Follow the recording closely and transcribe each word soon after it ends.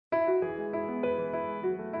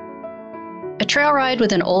trail ride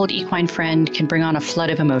with an old equine friend can bring on a flood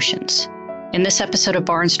of emotions. In this episode of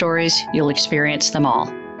Barn Stories, you'll experience them all.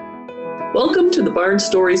 Welcome to the Barn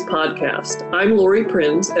Stories podcast. I'm Lori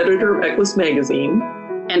Prinz, editor of Equus Magazine.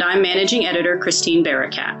 And I'm managing editor Christine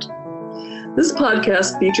Barakat. This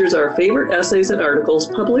podcast features our favorite essays and articles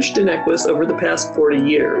published in Equus over the past 40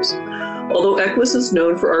 years. Although Equus is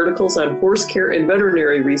known for articles on horse care and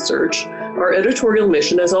veterinary research, our editorial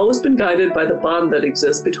mission has always been guided by the bond that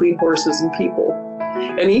exists between horses and people.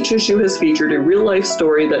 And each issue has featured a real-life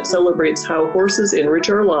story that celebrates how horses enrich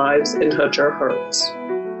our lives and touch our hearts.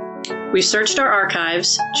 We've searched our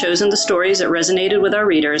archives, chosen the stories that resonated with our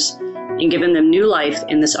readers, and given them new life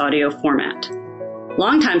in this audio format.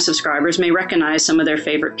 Longtime subscribers may recognize some of their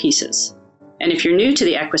favorite pieces. And if you're new to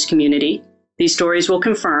the Equus community, these stories will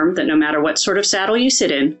confirm that no matter what sort of saddle you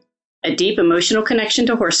sit in, a deep emotional connection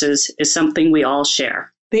to horses is something we all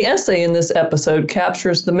share. The essay in this episode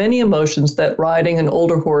captures the many emotions that riding an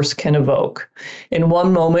older horse can evoke. In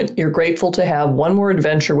one moment, you're grateful to have one more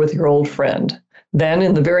adventure with your old friend. Then,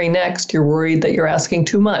 in the very next, you're worried that you're asking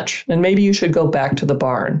too much, and maybe you should go back to the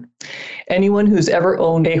barn. Anyone who's ever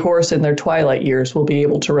owned a horse in their twilight years will be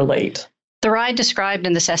able to relate. The ride described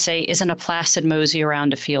in this essay isn't a placid mosey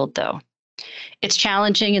around a field, though. It's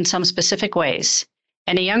challenging in some specific ways,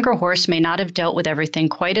 and a younger horse may not have dealt with everything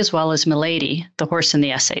quite as well as Milady, the horse in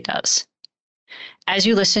the essay, does. As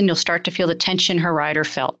you listen, you'll start to feel the tension her rider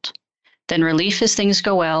felt, then relief as things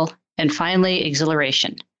go well, and finally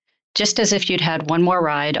exhilaration, just as if you'd had one more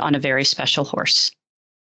ride on a very special horse.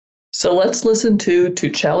 So let's listen to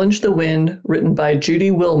Challenge the Wind, written by Judy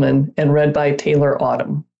Willman and read by Taylor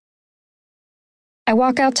Autumn. I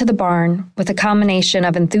walk out to the barn with a combination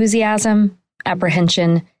of enthusiasm,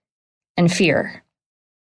 apprehension, and fear.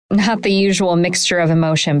 Not the usual mixture of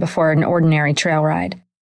emotion before an ordinary trail ride.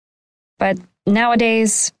 But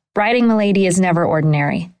nowadays, riding Milady is never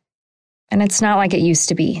ordinary. And it's not like it used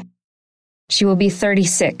to be. She will be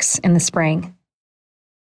 36 in the spring.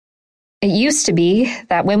 It used to be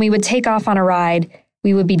that when we would take off on a ride,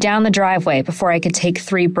 we would be down the driveway before I could take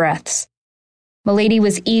 3 breaths. Milady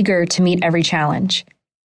was eager to meet every challenge.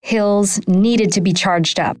 Hills needed to be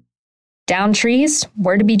charged up. Down trees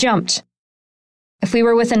were to be jumped. If we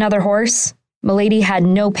were with another horse, Milady had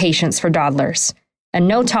no patience for dawdlers, and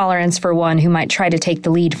no tolerance for one who might try to take the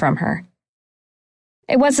lead from her.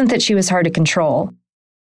 It wasn't that she was hard to control.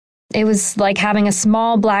 It was like having a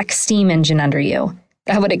small black steam engine under you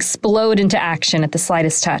that would explode into action at the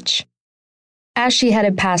slightest touch. As she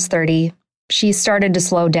headed past 30, she started to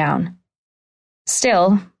slow down.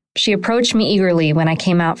 Still, she approached me eagerly when I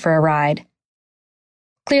came out for a ride.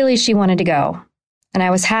 Clearly, she wanted to go, and I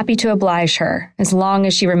was happy to oblige her as long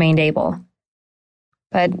as she remained able.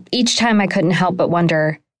 But each time I couldn't help but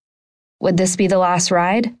wonder, would this be the last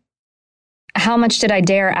ride? How much did I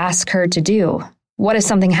dare ask her to do? What if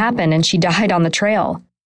something happened and she died on the trail?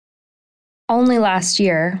 Only last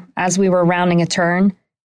year, as we were rounding a turn,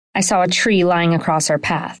 I saw a tree lying across our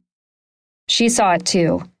path. She saw it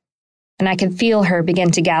too, and I could feel her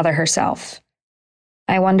begin to gather herself.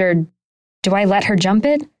 I wondered, do I let her jump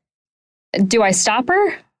it? Do I stop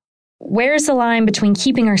her? Where's the line between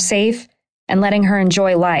keeping her safe and letting her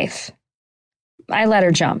enjoy life? I let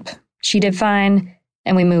her jump. She did fine,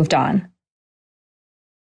 and we moved on.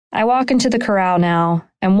 I walk into the corral now,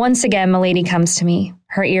 and once again Milady comes to me,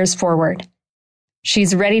 her ears forward.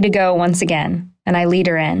 She's ready to go once again, and I lead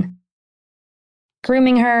her in.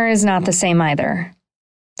 Grooming her is not the same either.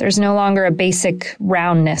 There's no longer a basic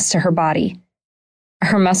roundness to her body.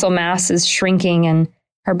 Her muscle mass is shrinking, and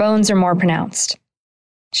her bones are more pronounced.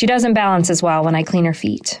 She doesn't balance as well when I clean her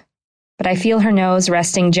feet, but I feel her nose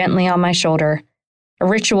resting gently on my shoulder, a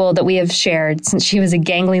ritual that we have shared since she was a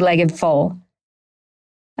gangly-legged foal.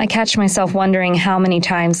 I catch myself wondering how many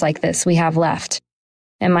times like this we have left,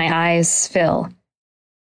 and my eyes fill.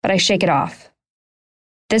 But I shake it off.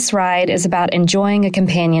 This ride is about enjoying a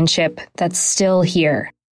companionship that's still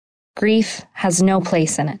here. Grief has no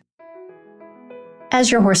place in it. As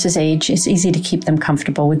your horses age, it's easy to keep them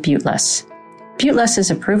comfortable with Buteless. Buteless is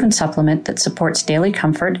a proven supplement that supports daily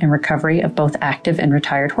comfort and recovery of both active and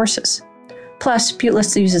retired horses. Plus,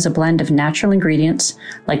 Buteless uses a blend of natural ingredients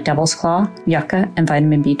like devil's claw, yucca, and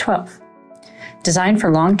vitamin B12. Designed for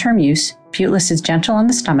long-term use, Buteless is gentle on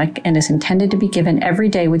the stomach and is intended to be given every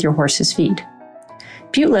day with your horse's feed.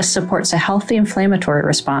 Buteless supports a healthy inflammatory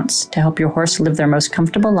response to help your horse live their most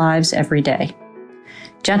comfortable lives every day.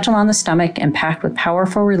 Gentle on the stomach and packed with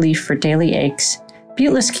powerful relief for daily aches,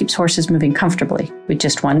 Buteless keeps horses moving comfortably with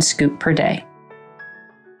just 1 scoop per day.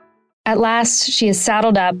 At last, she is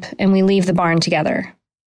saddled up and we leave the barn together.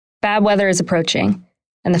 Bad weather is approaching.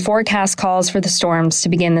 and the forecast calls for the storms to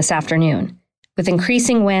begin this afternoon, with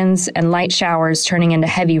increasing winds and light showers turning into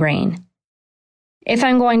heavy rain. If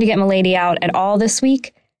I'm going to get Milady out at all this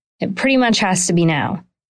week, it pretty much has to be now.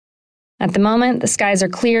 At the moment, the skies are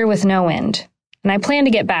clear with no wind, and I plan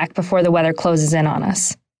to get back before the weather closes in on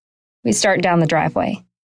us. We start down the driveway.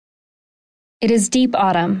 It is deep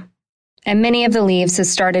autumn, and many of the leaves have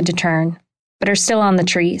started to turn, but are still on the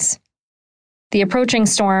trees. The approaching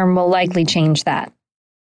storm will likely change that.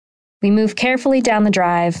 We move carefully down the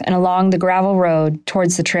drive and along the gravel road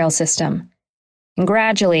towards the trail system, and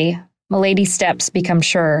gradually, Milady's steps become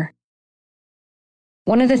surer.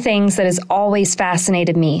 One of the things that has always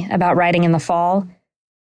fascinated me about riding in the fall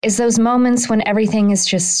is those moments when everything is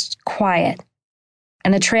just quiet,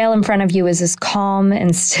 and the trail in front of you is as calm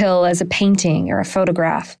and still as a painting or a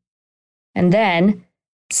photograph. And then,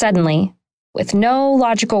 suddenly, with no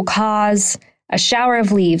logical cause, a shower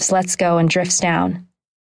of leaves lets go and drifts down.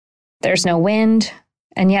 There's no wind,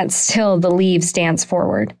 and yet still the leaves dance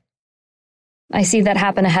forward. I see that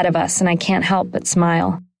happen ahead of us, and I can't help but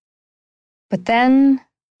smile. But then,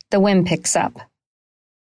 the wind picks up.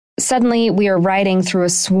 Suddenly, we are riding through a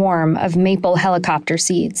swarm of maple helicopter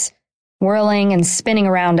seeds, whirling and spinning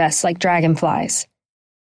around us like dragonflies.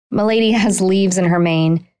 Milady has leaves in her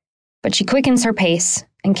mane, but she quickens her pace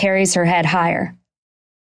and carries her head higher.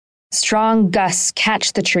 Strong gusts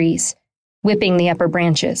catch the trees, whipping the upper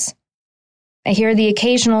branches. I hear the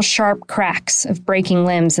occasional sharp cracks of breaking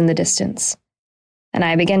limbs in the distance, and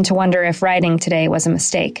I begin to wonder if riding today was a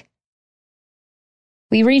mistake.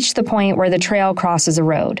 We reach the point where the trail crosses a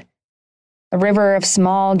road. A river of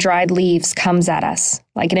small, dried leaves comes at us,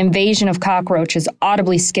 like an invasion of cockroaches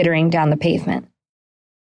audibly skittering down the pavement.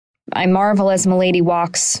 I marvel as Milady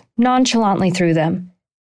walks nonchalantly through them,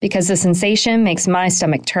 because the sensation makes my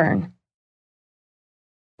stomach turn.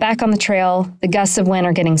 Back on the trail, the gusts of wind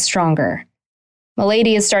are getting stronger.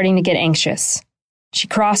 Milady is starting to get anxious. She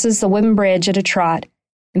crosses the wooden bridge at a trot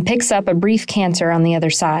and picks up a brief canter on the other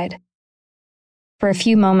side. For a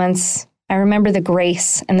few moments, I remember the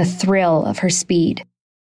grace and the thrill of her speed.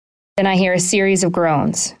 Then I hear a series of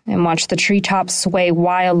groans and watch the treetops sway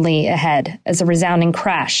wildly ahead as a resounding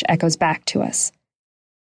crash echoes back to us.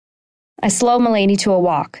 I slow Milady to a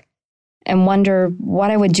walk and wonder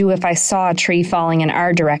what I would do if I saw a tree falling in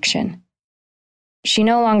our direction. She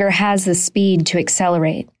no longer has the speed to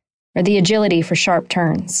accelerate or the agility for sharp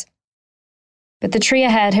turns. But the tree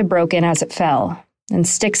ahead had broken as it fell and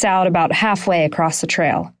sticks out about halfway across the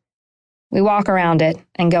trail. We walk around it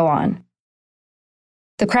and go on.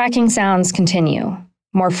 The cracking sounds continue,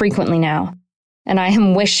 more frequently now, and I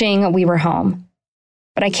am wishing we were home.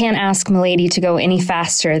 But I can't ask Milady to go any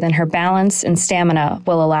faster than her balance and stamina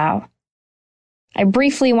will allow. I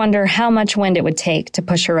briefly wonder how much wind it would take to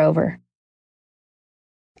push her over.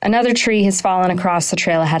 Another tree has fallen across the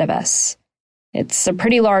trail ahead of us. It's a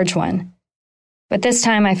pretty large one, but this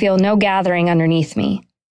time I feel no gathering underneath me.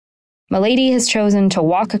 Milady has chosen to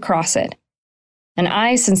walk across it, and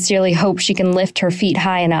I sincerely hope she can lift her feet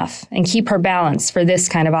high enough and keep her balance for this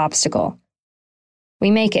kind of obstacle. We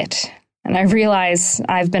make it, and I realize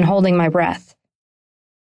I've been holding my breath.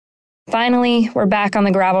 Finally, we're back on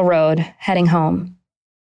the gravel road, heading home.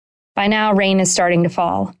 By now, rain is starting to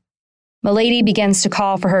fall. Milady begins to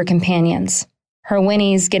call for her companions, her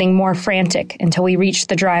whinnies getting more frantic until we reach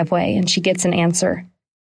the driveway and she gets an answer.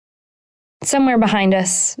 Somewhere behind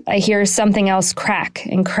us, I hear something else crack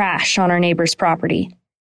and crash on our neighbor's property.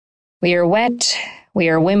 We are wet, we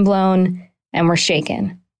are windblown, and we're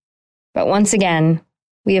shaken. But once again,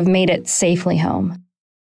 we have made it safely home.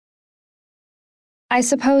 I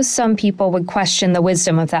suppose some people would question the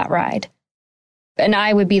wisdom of that ride, and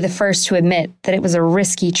I would be the first to admit that it was a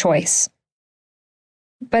risky choice.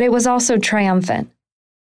 But it was also triumphant.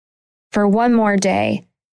 For one more day,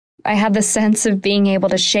 I had the sense of being able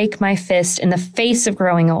to shake my fist in the face of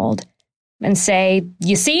growing old and say,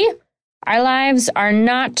 "You see, our lives are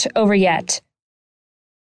not over yet."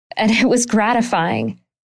 And it was gratifying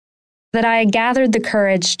that I had gathered the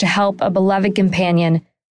courage to help a beloved companion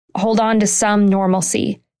hold on to some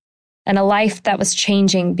normalcy and a life that was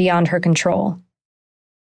changing beyond her control.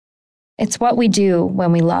 It's what we do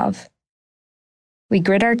when we love. We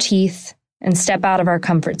grit our teeth and step out of our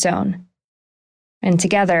comfort zone. And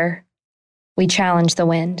together, we challenge the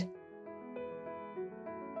wind.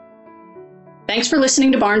 Thanks for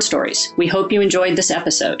listening to Barn Stories. We hope you enjoyed this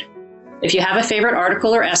episode. If you have a favorite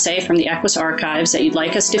article or essay from the Equus archives that you'd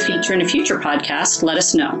like us to feature in a future podcast, let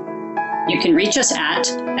us know. You can reach us at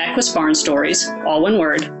equusbarnstories, all one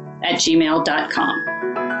word, @gmail.com.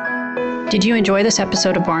 Did you enjoy this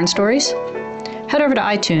episode of Barn Stories? Head over to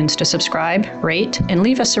iTunes to subscribe, rate, and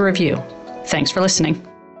leave us a review. Thanks for listening.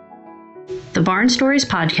 The Barn Stories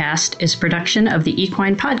podcast is a production of the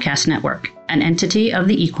Equine Podcast Network, an entity of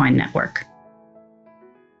the Equine Network.